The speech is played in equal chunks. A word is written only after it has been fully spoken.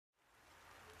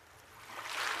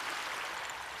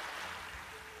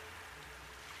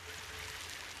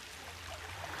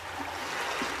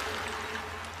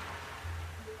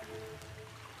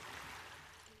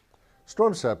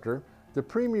Stormceptor, the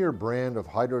premier brand of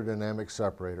hydrodynamic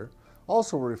separator,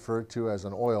 also referred to as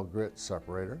an oil grit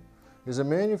separator, is a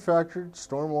manufactured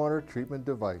stormwater treatment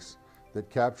device that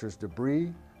captures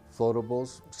debris,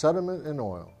 floatables, sediment, and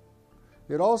oil.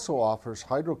 It also offers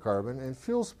hydrocarbon and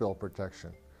fuel spill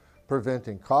protection,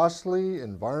 preventing costly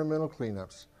environmental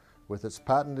cleanups. With its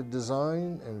patented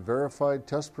design and verified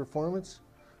test performance,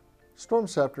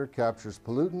 Stormceptor captures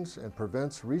pollutants and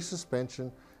prevents resuspension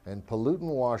and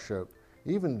pollutant washout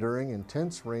even during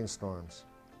intense rainstorms.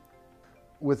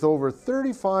 With over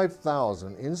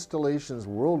 35,000 installations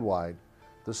worldwide,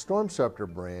 the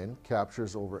Stormceptor brand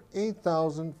captures over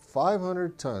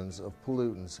 8,500 tons of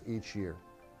pollutants each year.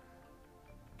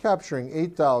 Capturing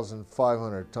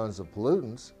 8,500 tons of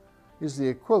pollutants is the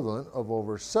equivalent of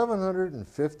over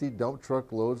 750 dump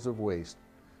truck loads of waste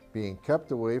being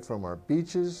kept away from our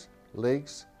beaches,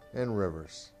 lakes, and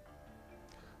rivers.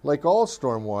 Like all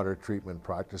stormwater treatment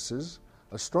practices,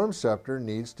 a Stormceptor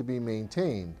needs to be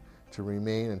maintained to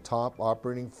remain in top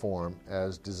operating form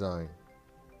as designed.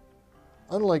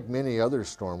 Unlike many other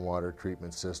stormwater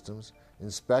treatment systems,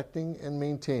 inspecting and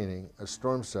maintaining a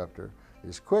Stormceptor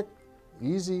is quick,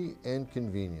 easy, and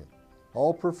convenient,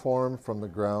 all performed from the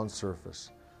ground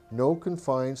surface. No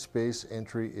confined space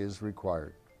entry is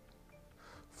required.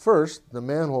 First, the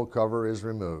manhole cover is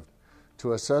removed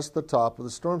to assess the top of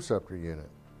the Stormceptor unit.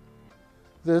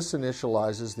 This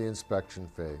initializes the inspection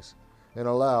phase and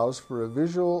allows for a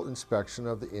visual inspection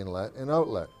of the inlet and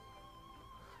outlet.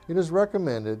 It is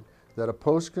recommended that a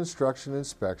post-construction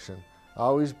inspection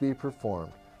always be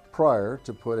performed prior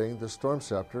to putting the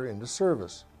Stormceptor into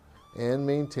service and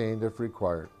maintained if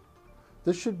required.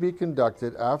 This should be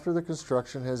conducted after the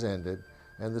construction has ended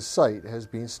and the site has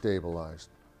been stabilized.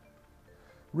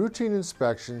 Routine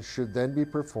inspections should then be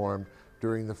performed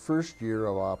during the first year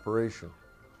of operation.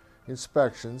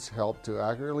 Inspections help to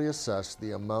accurately assess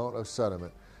the amount of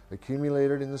sediment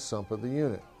accumulated in the sump of the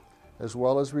unit, as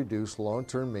well as reduce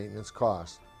long-term maintenance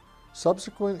costs.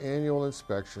 Subsequent annual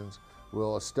inspections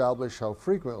will establish how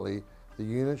frequently the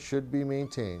unit should be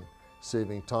maintained,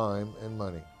 saving time and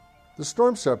money. The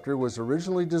Stormceptor was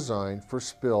originally designed for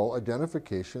spill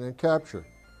identification and capture,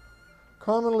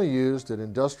 commonly used at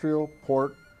industrial,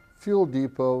 port, fuel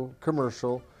depot,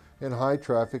 commercial, and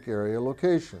high-traffic area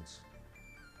locations.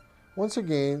 Once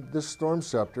again, this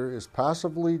Stormceptor is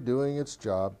passively doing its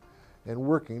job and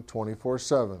working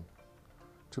 24/7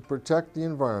 to protect the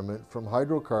environment from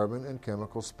hydrocarbon and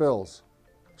chemical spills.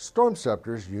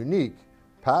 Stormceptor's unique,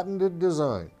 patented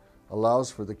design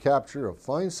allows for the capture of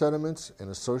fine sediments and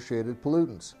associated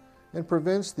pollutants and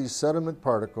prevents these sediment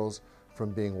particles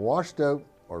from being washed out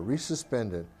or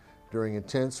resuspended during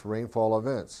intense rainfall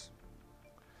events.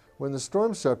 When the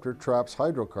Stormceptor traps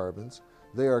hydrocarbons,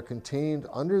 they are contained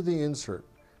under the insert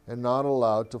and not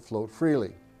allowed to float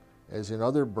freely, as in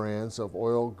other brands of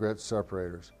oil grit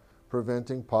separators,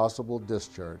 preventing possible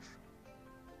discharge.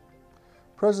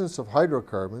 Presence of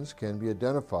hydrocarbons can be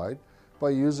identified by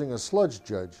using a sludge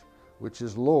judge, which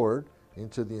is lowered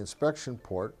into the inspection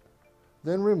port,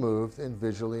 then removed and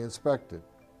visually inspected.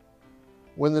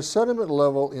 When the sediment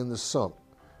level in the sump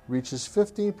reaches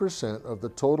 15% of the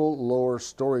total lower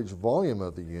storage volume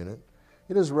of the unit,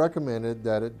 it is recommended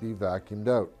that it be vacuumed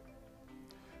out.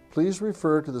 Please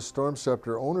refer to the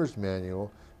Stormceptor Owner's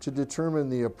Manual to determine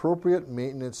the appropriate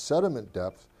maintenance sediment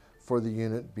depth for the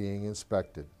unit being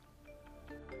inspected.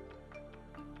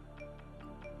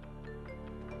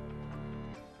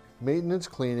 Maintenance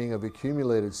cleaning of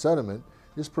accumulated sediment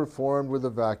is performed with a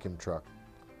vacuum truck.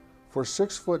 For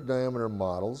 6-foot diameter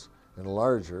models and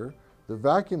larger, the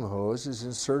vacuum hose is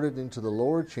inserted into the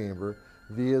lower chamber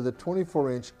via the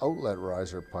 24-inch outlet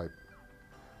riser pipe.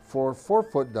 For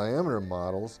 4-foot diameter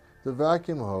models, the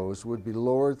vacuum hose would be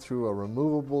lowered through a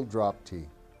removable drop tee.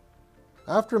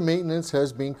 After maintenance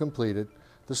has been completed,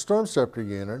 the Stormceptor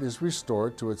unit is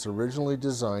restored to its originally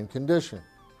designed condition.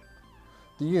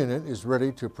 The unit is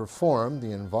ready to perform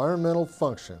the environmental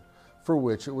function for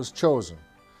which it was chosen,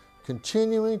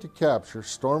 continuing to capture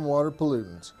stormwater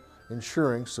pollutants,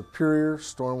 ensuring superior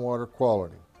stormwater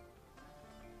quality.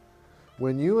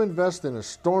 When you invest in a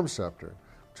Stormceptor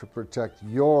to protect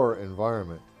your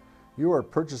environment, you are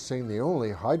purchasing the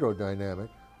only hydrodynamic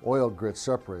oil grit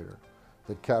separator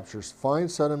that captures fine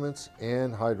sediments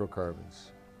and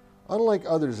hydrocarbons. Unlike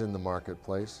others in the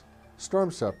marketplace,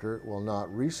 Stormceptor will not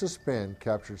resuspend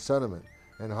captured sediment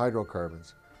and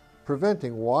hydrocarbons,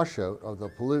 preventing washout of the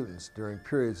pollutants during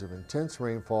periods of intense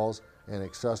rainfalls and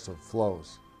excessive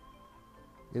flows.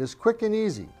 It is quick and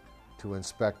easy to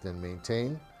inspect and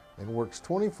maintain and works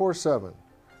 24/7,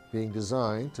 being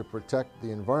designed to protect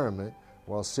the environment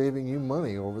while saving you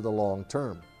money over the long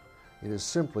term. It is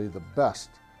simply the best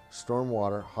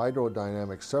stormwater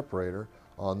hydrodynamic separator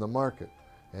on the market,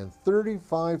 and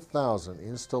 35,000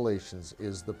 installations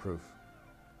is the proof.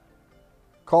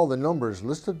 Call the numbers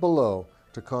listed below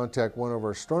to contact one of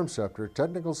our Stormceptor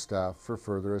technical staff for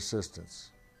further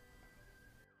assistance.